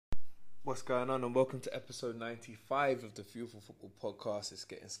What's going on, and welcome to episode 95 of the Fuel for Football podcast. It's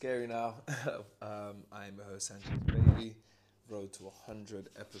getting scary now. I'm your host, Sanchez Bailey. Road to 100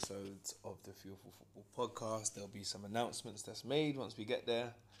 episodes of the Fuel for Football podcast. There'll be some announcements that's made once we get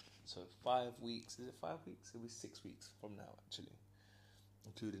there. So 5 weeks, is it 5 weeks? It'll be 6 weeks from now, actually,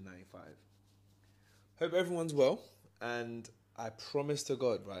 including 95. Hope everyone's well, and I promise to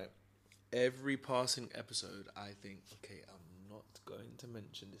God, right, every passing episode, I think, okay, I'm not going to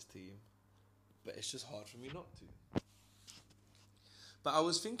mention this team, but it's just hard for me not to. But I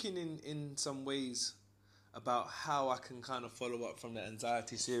was thinking in some ways about how I can kind of follow up from the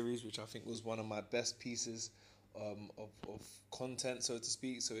anxiety series, which I think was one of my best pieces of content, so to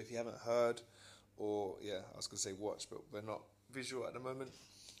speak. So if you haven't heard, or I was going to say watch, but we're not visual at the moment.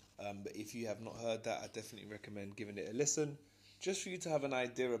 But if you have not heard that, I definitely recommend giving it a listen, just for you to have an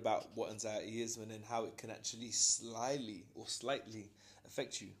idea about what anxiety is and then how it can actually slightly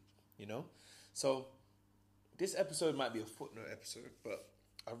affect you, you know? So this episode might be a footnote episode, but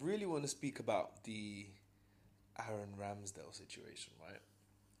I really want to speak about the Aaron Ramsdale situation, right?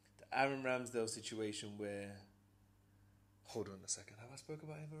 The Aaron Ramsdale situation where... Hold on a second. Have I spoke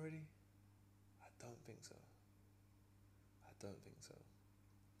about him already? I don't think so.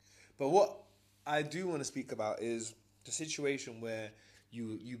 But what I do want to speak about is the situation where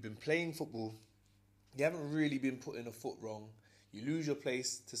you've been playing football, you haven't really been putting a foot wrong, you lose your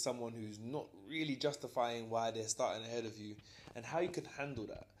place to someone who's not really justifying why they're starting ahead of you, and how you can handle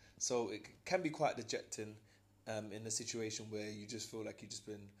that. So it can be quite dejecting in a situation where you just feel like you've just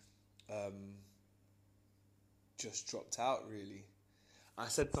been just dropped out, really. I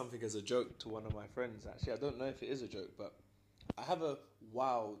said something as a joke to one of my friends, actually. I don't know if it is a joke, but I have a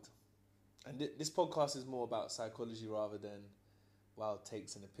wild... And this podcast is more about psychology rather than wild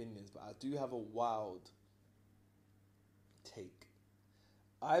takes and opinions, but I do have a wild take.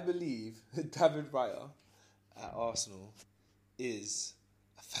 I believe David Raya at Arsenal is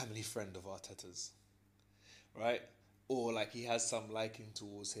a family friend of Arteta's, right? Or like he has some liking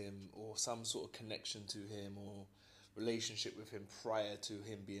towards him, or some sort of connection to him, or relationship with him prior to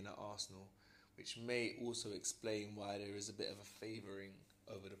him being at Arsenal, which may also explain why there is a bit of a favouring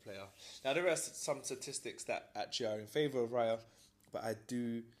over the player. Now, there are some statistics that actually are in favour of Raya, but I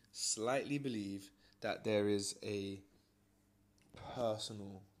do slightly believe that there is a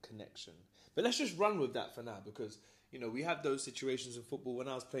personal connection. But let's just run with that for now, because we have those situations in football. When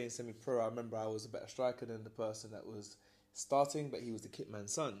I was playing semi-pro, I remember I was a better striker than the person that was starting, but he was the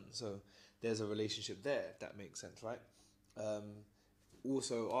kitman's son. So there's a relationship there, if that makes sense, right?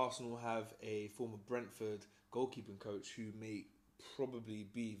 Also, Arsenal have a former Brentford goalkeeping coach who may probably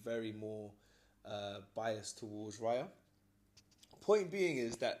be very more biased towards Raya. Point being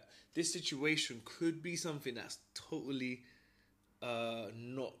is that this situation could be something that's totally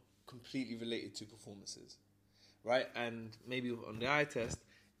not completely related to performances, right? And maybe on the eye test,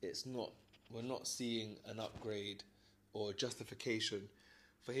 we're not seeing an upgrade or justification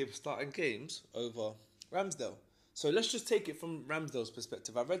for him starting games over Ramsdale. So let's just take it from Ramsdale's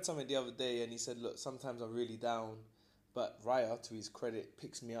perspective. I read something the other day and he said, look, sometimes I'm really down, but Raya, to his credit,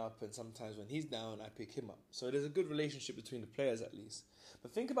 picks me up, and sometimes when he's down, I pick him up. So there's a good relationship between the players at least.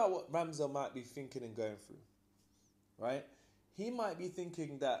 But think about what Ramsdale might be thinking and going through, right? He might be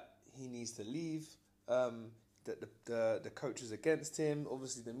thinking that he needs to leave, that the coach is against him.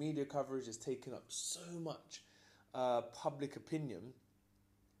 Obviously, the media coverage is taking up so much public opinion,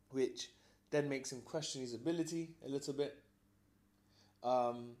 which then makes him question his ability a little bit.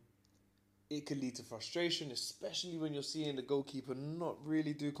 It could lead to frustration, especially when you're seeing the goalkeeper not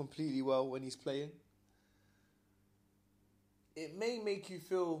really do completely well when he's playing. It may make you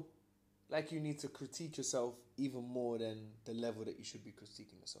feel like you need to critique yourself even more than the level that you should be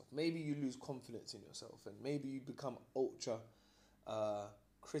critiquing yourself. Maybe you lose confidence in yourself, and maybe you become ultra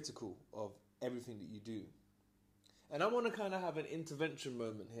critical of everything that you do. And I want to kind of have an intervention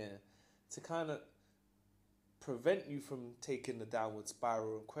moment here to kind of prevent you from taking the downward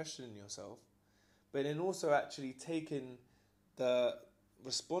spiral and questioning yourself, but then also actually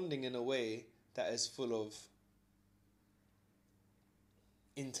responding in a way that is full of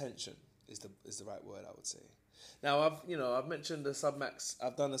intention is the right word, I would say. Now I've mentioned the Submax.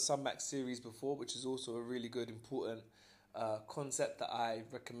 I've done the Submax series before, which is also a really good important concept that I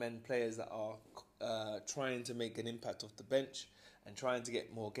recommend players that are trying to make an impact off the bench and trying to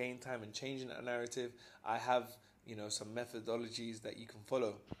get more game time and changing that narrative. I have, some methodologies that you can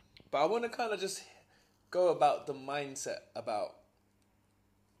follow. But I want to kind of just go about the mindset about,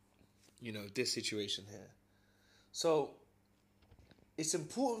 this situation here. So it's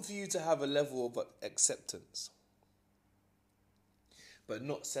important for you to have a level of acceptance, but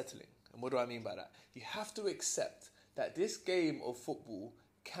not settling. And what do I mean by that? You have to accept that this game of football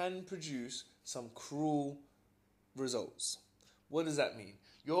can produce some cruel results. What does that mean?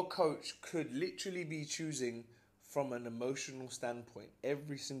 Your coach could literally be choosing from an emotional standpoint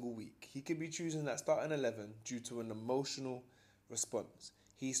every single week. He could be choosing that starting 11 due to an emotional response.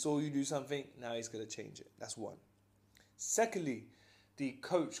 He saw you do something, now he's going to change it. That's one. Secondly, the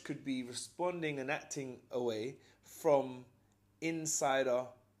coach could be responding and acting away from insider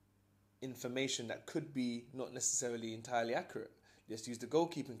information that could be not necessarily entirely accurate. Let's use the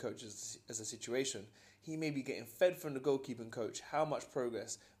goalkeeping coach as a situation. He may be getting fed from the goalkeeping coach how much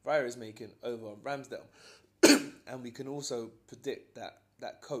progress Raya is making over Ramsdale. And we can also predict that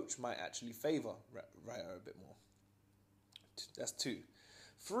that coach might actually favour Raya a bit more. That's 2.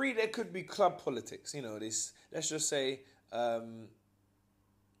 3, there could be club politics. You know, this. Let's just say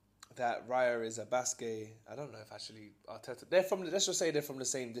that Raya is a Basque. I don't know if actually Arteta. Let's just say they're from the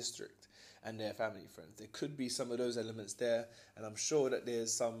same district and they're family friends. There could be some of those elements there, and I'm sure that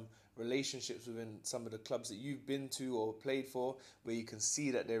there's some relationships within some of the clubs that you've been to or played for where you can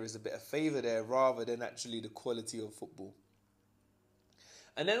see that there is a bit of favour there rather than actually the quality of football.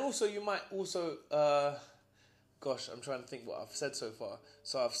 And then also you might also I'm trying to think what I've said so far.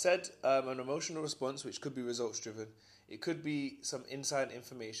 So I've said an emotional response, which could be results driven. It could be some inside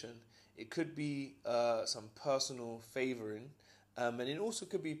information. It could be some personal favouring. And it also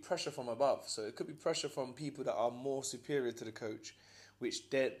could be pressure from above. So it could be pressure from people that are more superior to the coach, which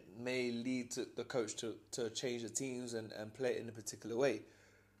then may lead to the coach to change the teams and play it in a particular way.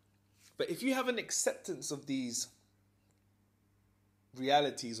 But if you have an acceptance of these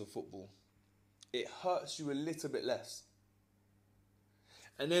realities of football, it hurts you a little bit less.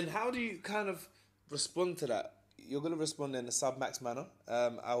 And then how do you kind of respond to that? You're going to respond in a sub-max manner.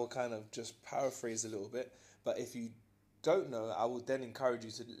 I will kind of just paraphrase a little bit. But if you don't know, I will then encourage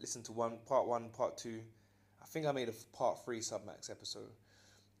you to listen to part 1, part 2. I think I made a part 3 sub-max episode.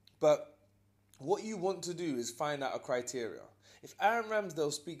 But what you want to do is find out a criteria. If Aaron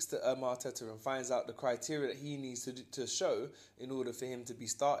Ramsdale speaks to Arteta and finds out the criteria that he needs to show in order for him to be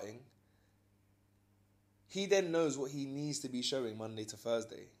starting, he then knows what he needs to be showing Monday to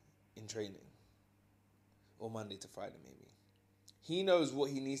Thursday in training. Or Monday to Friday, maybe. He knows what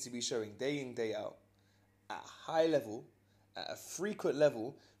he needs to be showing day in, day out, at a high level, at a frequent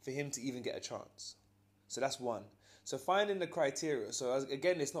level, for him to even get a chance. So that's one. So finding the criteria. So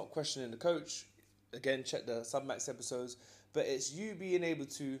again, it's not questioning the coach. Again, check the Submax episodes. But it's you being able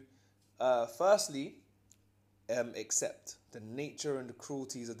to, firstly, accept the nature and the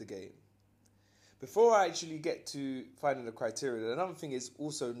cruelties of the game. Before I actually get to finding the criteria, another thing is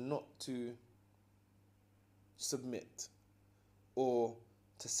also not to submit or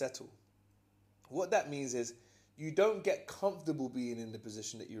to settle. What that means is you don't get comfortable being in the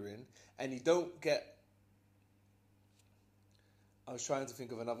position that you're in, and you don't get, I was trying to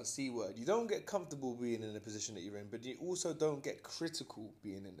think of another C word. You don't get comfortable being in the position that you're in, but you also don't get critical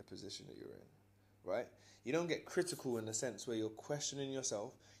being in the position that you're in, right? You don't get critical in the sense where you're questioning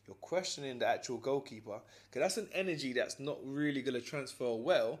yourself, you're questioning the actual goalkeeper, because that's an energy that's not really going to transfer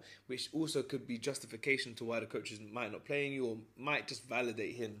well, which also could be justification to why the coaches might not playing you or might just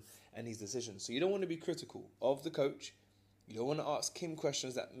validate him and his decisions. So you don't want to be critical of the coach. You don't want to ask him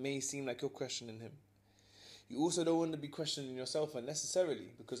questions that may seem like you're questioning him. You also don't want to be questioning yourself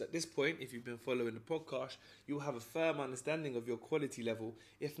unnecessarily, because at this point, if you've been following the podcast, you'll have a firm understanding of your quality level.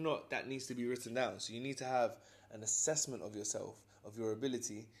 If not, that needs to be written down. So you need to have an assessment of yourself, of your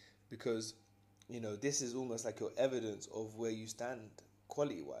ability, because, you know, this is almost like your evidence of where you stand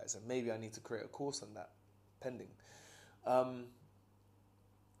quality-wise. And maybe I need to create a course on that, pending.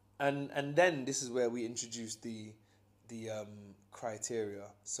 And then this is where we introduce the criteria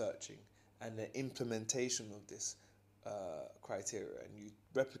searching and the implementation of this criteria, and you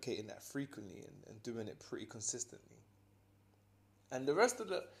replicating that frequently and doing it pretty consistently. And the rest of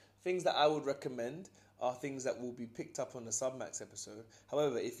the things that I would recommend are things that will be picked up on the Submax episode.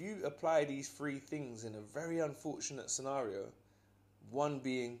 However, if you apply these 3 things in a very unfortunate scenario, one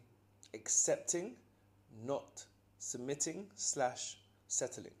being accepting, not submitting /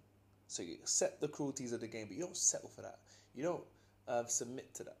 settling. So you accept the cruelties of the game, but you don't settle for that. You don't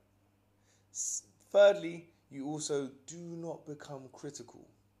submit to that. Thirdly, you also do not become critical,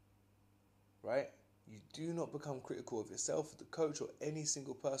 right? You do not become critical of yourself, the coach, or any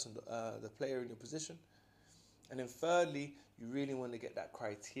single person, the player in your position. And then thirdly, you really want to get that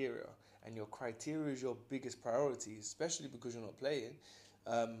criteria, and your criteria is your biggest priority, especially because you're not playing.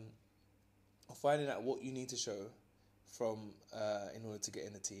 Finding out what you need to show from in order to get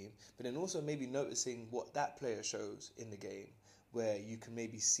in the team, but then also maybe noticing what that player shows in the game, where you can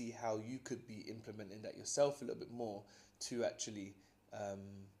maybe see how you could be implementing that yourself a little bit more to actually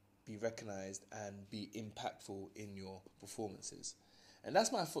be recognized and be impactful in your performances. And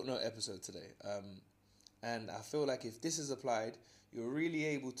that's my footnote episode today. And I feel like if this is applied, you're really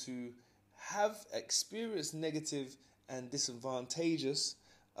able to have experienced negative and disadvantageous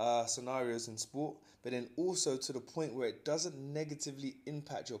scenarios in sport, but then also to the point where it doesn't negatively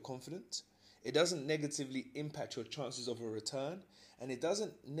impact your confidence, it doesn't negatively impact your chances of a return, and it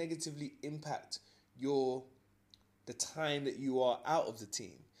doesn't negatively impact the time that you are out of the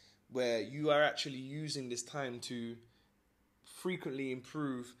team, where you are actually using this time to frequently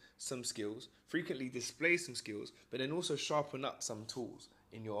improve some skills, frequently display some skills, but then also sharpen up some tools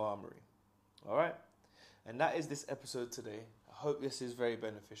in your armory. All right? And that is this episode today. I hope this is very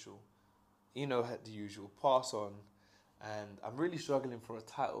beneficial. You know, the usual, pass on. And I'm really struggling for a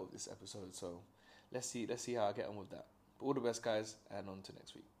title of this episode, so let's see how I get on with that. But all the best, guys, and on to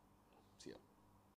next week.